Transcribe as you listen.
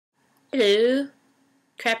Hello.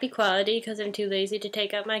 Crappy quality because I'm too lazy to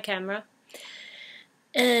take out my camera.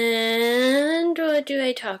 And what do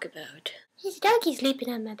I talk about? His doggy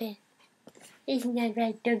sleeping on my bed. Isn't that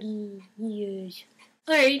right, doggy? Yes.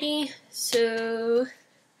 Alrighty, so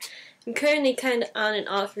I'm currently kind of on and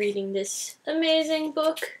off reading this amazing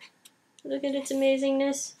book. Look at its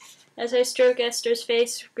amazingness. As I stroke Esther's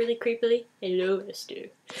face really creepily. Hello, Esther.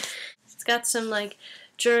 It's got some like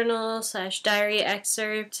journal/diary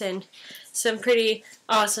excerpts and some pretty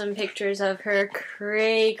awesome pictures of her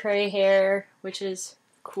cray hair, which is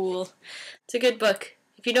cool. It's a good book.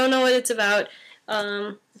 If you don't know what it's about,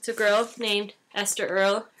 it's a girl named Esther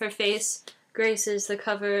Earl. Her face graces the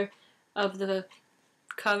cover of the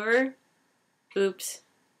cover. Oops.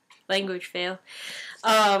 Language fail.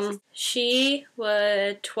 She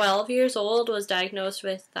was 12 years old, was diagnosed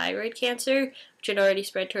with thyroid cancer, which had already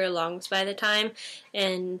spread to her lungs by the time,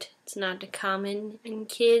 and it's not common in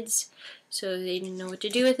kids, so they didn't know what to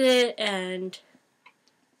do with it, and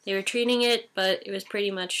they were treating it, but it was pretty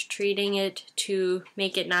much treating it to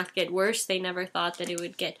make it not get worse. They never thought that it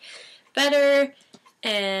would get better,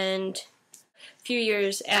 and a few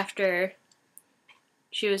years after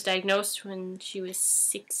she was diagnosed, when she was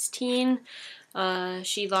 16,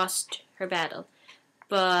 she lost her battle.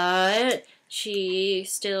 But she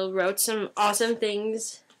still wrote some awesome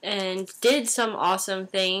things and did some awesome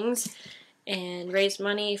things and raised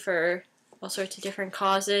money for all sorts of different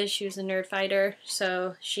causes. She was a nerd fighter,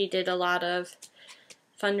 so she did a lot of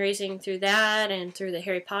fundraising through that and through the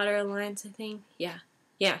Harry Potter Alliance, I think. Yeah,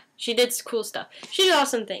 she did cool stuff. She did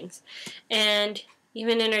awesome things. And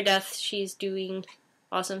even in her death, she's doing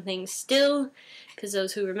awesome things still, because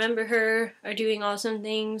those who remember her are doing awesome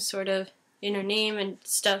things, sort of in her name and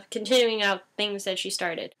stuff, continuing out things that she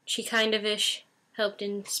started. She kind of-ish helped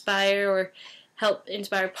inspire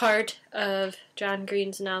part of John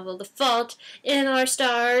Green's novel The Fault in Our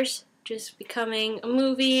Stars, just becoming a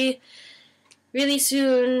movie really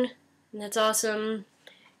soon, and that's awesome,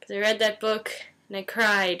 because I read that book and I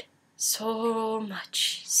cried so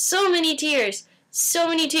much. So many tears.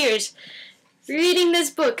 Reading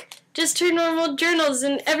this book, just her normal journals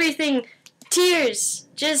and everything, tears,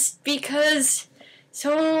 just because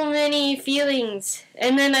so many feelings.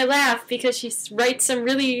 And then I laugh because she writes some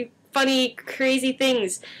really funny, crazy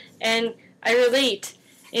things, and I relate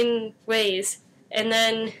in ways. And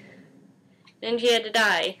then she had to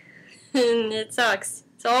die, and it sucks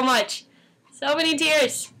so much. So many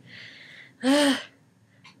tears. Like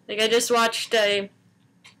I just watched,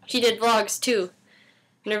 she did vlogs too.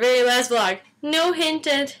 In her very last vlog, no hint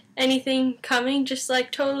at anything coming, just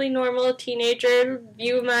like totally normal teenager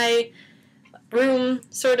view my room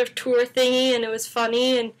sort of tour thingy, and it was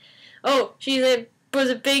funny. And oh, she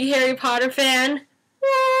was a big Harry Potter fan.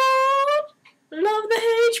 What? Love the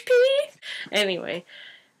HP. Anyway,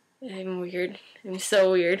 I'm weird. I'm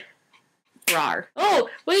so weird. Rawr. Oh,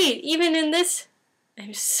 wait, even in this,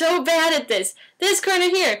 I'm so bad at this. This corner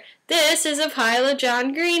here. This is a pile of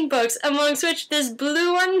John Green books, amongst which this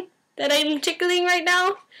blue one that I'm tickling right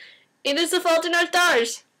now, it is The Fault in Our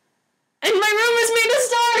Stars. And my room is made of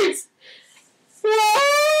stars!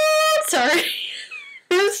 What? Sorry.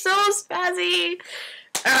 I'm so spazzy.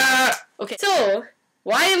 Okay, so,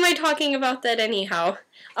 why am I talking about that anyhow?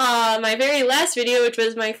 My very last video, which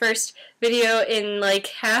was my first video in like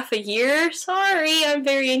half a year, sorry, I'm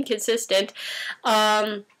very inconsistent,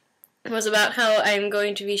 was about how I'm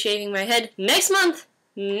going to be shaving my head next month.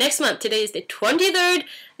 Today is the 23rd.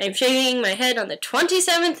 I'm shaving my head on the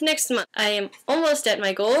 27th next month. I am almost at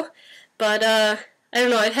my goal, but I don't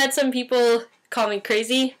know, I've had some people call me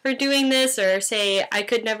crazy for doing this or say I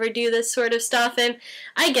could never do this sort of stuff, and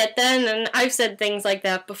I get that, and I've said things like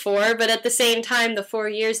that before, but at the same time, the 4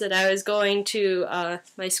 years that I was going to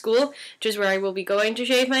my school, which is where I will be going to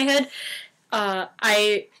shave my head,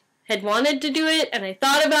 I had wanted to do it, and I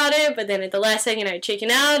thought about it, but then at the last second I'd chicken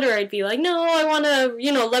out, or I'd be like, no, I want to,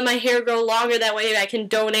 let my hair grow longer, that way I can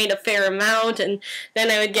donate a fair amount, and then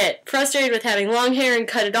I would get frustrated with having long hair and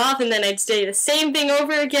cut it off, and then I'd say the same thing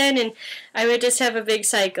over again, and I would just have a big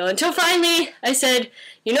cycle, until finally I said,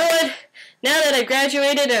 you know what, now that I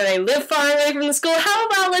graduated and I live far away from the school, how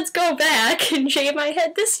about let's go back and shave my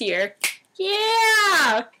head this year?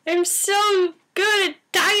 Yeah! I'm so good at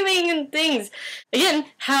timing and things. Again,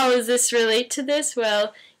 how does this relate to this?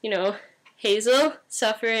 Well, Hazel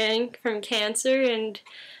suffering from cancer, and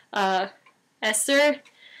Esther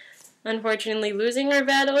unfortunately losing her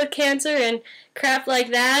battle with cancer, and crap like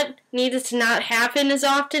that needs to not happen as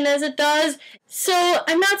often as it does. So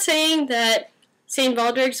I'm not saying that St.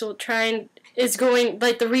 Baldrick's will try and is going,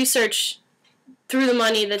 like the research through the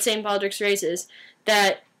money that St. Baldrick's raises,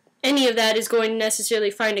 that any of that is going to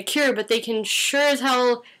necessarily find a cure, but they can sure as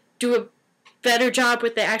hell do a better job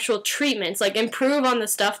with the actual treatments, like improve on the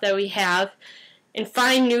stuff that we have and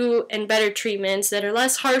find new and better treatments that are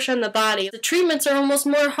less harsh on the body. The treatments are almost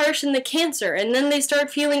more harsh than the cancer, and then they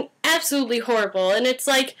start feeling absolutely horrible, and it's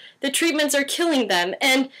like the treatments are killing them.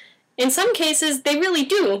 And in some cases, they really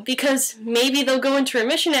do, because maybe they'll go into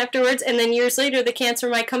remission afterwards, and then years later the cancer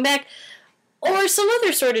might come back, or some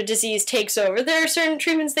other sort of disease takes over. There are certain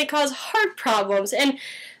treatments that cause heart problems, and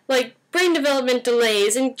like brain development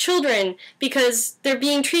delays in children, because they're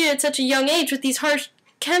being treated at such a young age with these harsh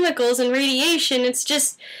chemicals and radiation.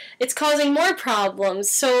 It's causing more problems.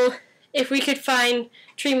 So if we could find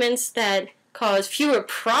treatments that cause fewer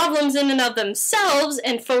problems in and of themselves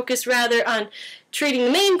and focus rather on treating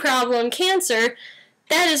the main problem, cancer,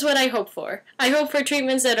 that is what I hope for. I hope for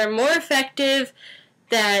treatments that are more effective,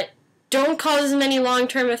 that don't cause as many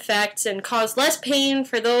long-term effects, and cause less pain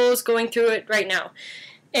for those going through it right now.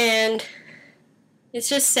 And it's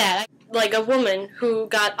just sad. Like a woman who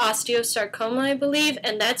got osteosarcoma, I believe,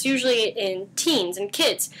 and that's usually in teens and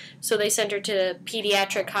kids. So they sent her to a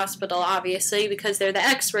pediatric hospital, obviously, because they're the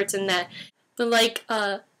experts in that. But like,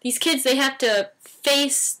 these kids, they have to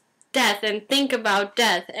face death and think about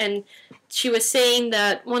death. And she was saying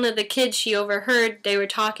that one of the kids she overheard, they were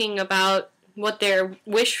talking about what their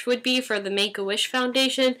wish would be for the Make-A-Wish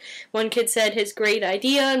Foundation. One kid said his great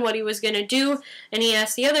idea and what he was going to do, and he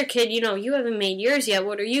asked the other kid, you know, you haven't made yours yet,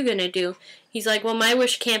 what are you going to do? He's like, well, my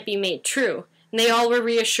wish can't be made true. And they all were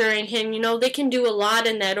reassuring him, you know, they can do a lot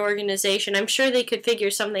in that organization. I'm sure they could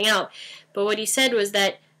figure something out. But what he said was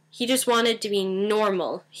that he just wanted to be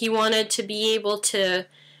normal. He wanted to be able to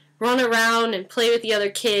run around and play with the other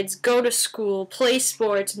kids, go to school, play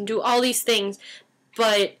sports, and do all these things,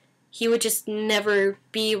 but he would just never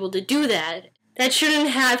be able to do that. That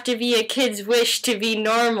shouldn't have to be a kid's wish to be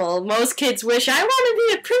normal. Most kids wish, I want to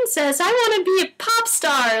be a princess, I want to be a pop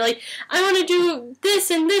star, like, I want to do this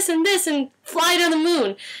and this and this and fly to the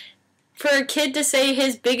moon. For a kid to say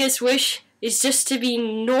his biggest wish is just to be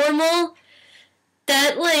normal,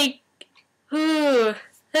 that, like, ooh,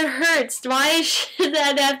 that hurts. Why should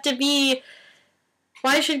that have to be,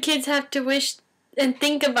 why should kids have to wish and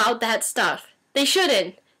think about that stuff? They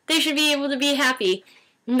shouldn't. They should be able to be happy.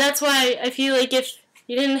 And that's why I feel like if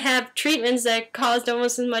you didn't have treatments that caused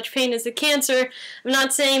almost as much pain as the cancer, I'm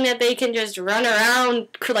not saying that they can just run around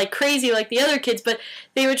like crazy like the other kids, but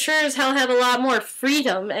they would sure as hell have a lot more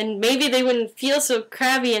freedom, and maybe they wouldn't feel so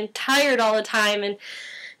crabby and tired all the time, and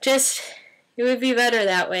just, it would be better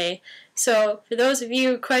that way. So, for those of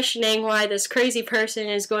you questioning why this crazy person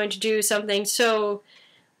is going to do something so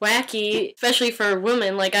wacky, especially for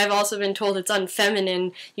women, like I've also been told it's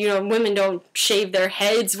unfeminine, you know, women don't shave their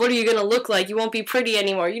heads, what are you gonna look like, you won't be pretty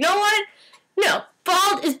anymore. You know what? No,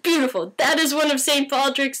 bald is beautiful. That is one of St.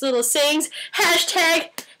 Baldrick's little sayings,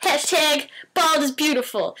 hashtag bald is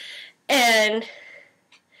beautiful. And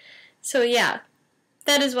so yeah,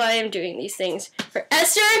 that is why I'm doing these things. For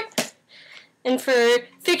Esther, and for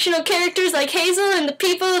fictional characters like Hazel and the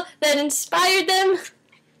people that inspired them,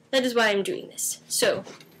 that is why I'm doing this. So,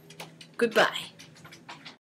 goodbye.